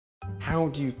How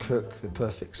do you cook the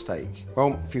perfect steak?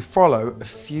 Well, if you follow a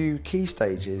few key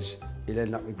stages, you'll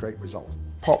end up with great results.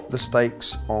 Pop the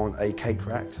steaks on a cake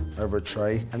rack over a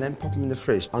tray and then pop them in the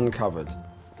fridge, uncovered.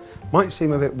 Might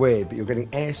seem a bit weird, but you're getting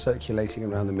air circulating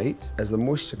around the meat. As the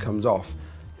moisture comes off,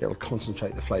 it'll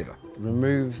concentrate the flavour.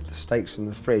 Remove the steaks from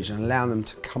the fridge and allow them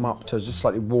to come up to just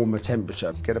slightly warmer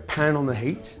temperature. Get a pan on the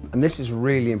heat, and this is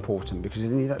really important because you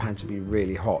need that pan to be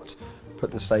really hot. Put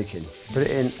the steak in. Put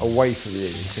it in away from you,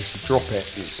 just drop it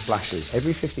and it splashes.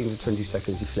 Every 15 to 20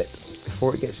 seconds you flip.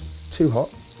 Before it gets too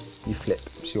hot, you flip.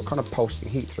 So you're kind of pulsing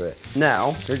heat through it. Now,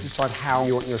 to decide how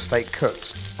you want your steak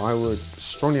cooked, I would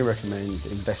strongly recommend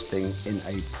investing in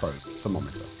a pro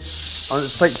thermometer. I want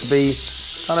the steak to be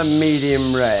kind of medium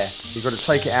rare. You've got to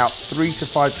take it out 3 to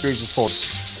 5 degrees of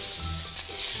force.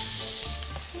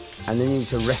 And then you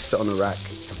need to rest it on a rack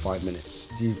for 5 minutes.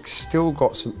 You've still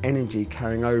got some energy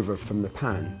carrying over from the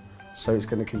pan, so it's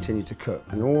going to continue to cook.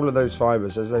 And all of those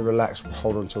fibres, as they relax, will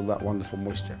hold on to all that wonderful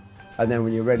moisture. And then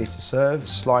when you're ready to serve,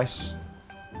 slice,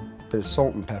 a bit of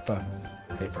salt and pepper,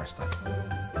 hey presto.